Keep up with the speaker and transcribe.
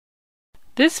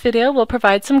This video will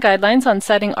provide some guidelines on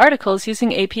citing articles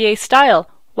using APA style.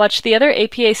 Watch the other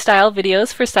APA style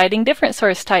videos for citing different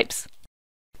source types.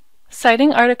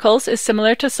 Citing articles is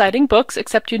similar to citing books,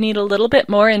 except you need a little bit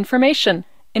more information.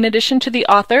 In addition to the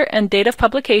author and date of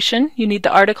publication, you need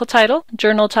the article title,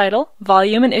 journal title,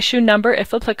 volume and issue number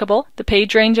if applicable, the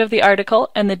page range of the article,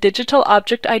 and the digital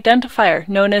object identifier,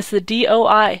 known as the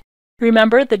DOI.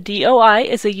 Remember, the DOI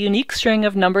is a unique string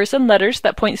of numbers and letters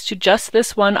that points to just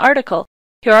this one article.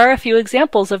 Here are a few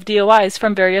examples of DOIs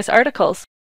from various articles.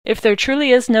 If there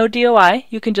truly is no DOI,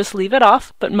 you can just leave it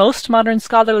off, but most modern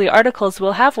scholarly articles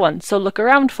will have one, so look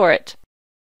around for it.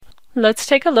 Let's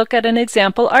take a look at an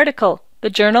example article. The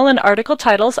journal and article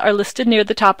titles are listed near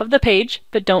the top of the page,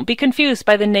 but don't be confused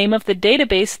by the name of the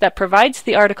database that provides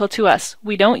the article to us.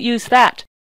 We don't use that.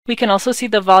 We can also see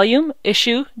the volume,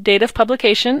 issue, date of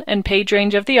publication, and page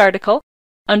range of the article.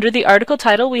 Under the article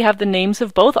title, we have the names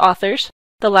of both authors.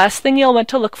 The last thing you'll want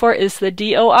to look for is the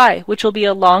DOI, which will be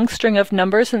a long string of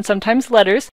numbers and sometimes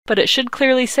letters, but it should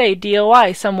clearly say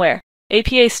DOI somewhere.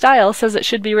 APA style says it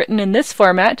should be written in this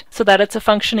format so that it's a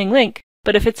functioning link.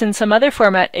 But if it's in some other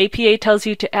format, APA tells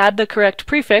you to add the correct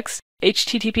prefix,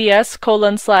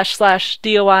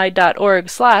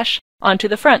 https://doi.org/ onto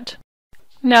the front.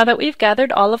 Now that we've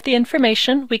gathered all of the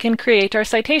information, we can create our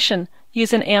citation.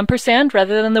 Use an ampersand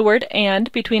rather than the word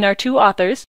 "and" between our two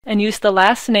authors, and use the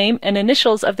last name and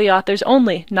initials of the authors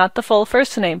only, not the full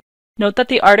first name. Note that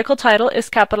the article title is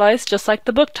capitalized just like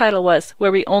the book title was,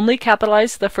 where we only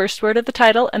capitalize the first word of the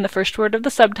title and the first word of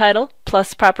the subtitle,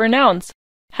 plus proper nouns.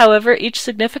 However, each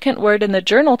significant word in the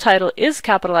journal title is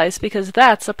capitalized because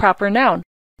that's a proper noun.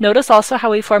 Notice also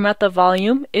how we format the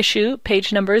volume, issue,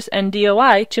 page numbers, and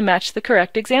DOI to match the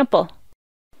correct example.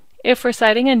 If we're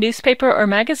citing a newspaper or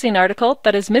magazine article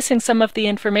that is missing some of the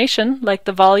information, like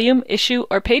the volume, issue,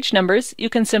 or page numbers, you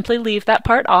can simply leave that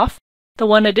part off. The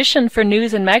one addition for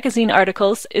news and magazine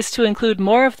articles is to include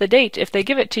more of the date if they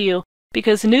give it to you,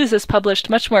 because news is published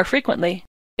much more frequently.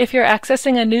 If you're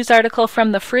accessing a news article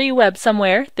from the free web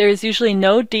somewhere, there is usually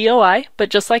no DOI, but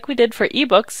just like we did for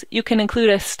ebooks, you can include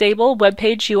a stable web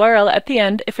page URL at the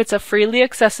end if it's a freely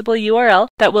accessible URL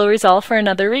that will resolve for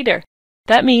another reader.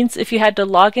 That means if you had to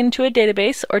log into a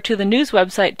database or to the news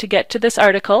website to get to this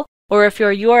article, or if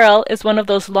your URL is one of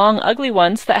those long ugly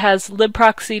ones that has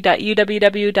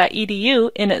libproxy.uww.edu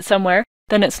in it somewhere,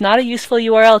 then it's not a useful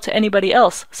URL to anybody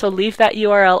else, so leave that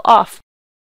URL off.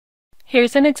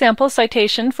 Here's an example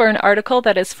citation for an article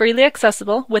that is freely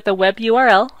accessible with a web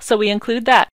URL, so we include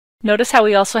that. Notice how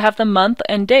we also have the month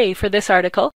and day for this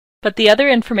article, but the other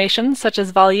information, such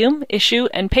as volume, issue,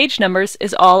 and page numbers,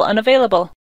 is all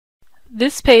unavailable.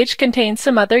 This page contains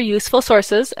some other useful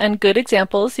sources and good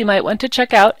examples you might want to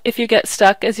check out if you get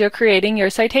stuck as you're creating your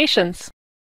citations.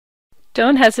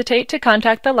 Don't hesitate to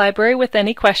contact the library with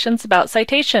any questions about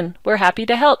citation. We're happy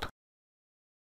to help.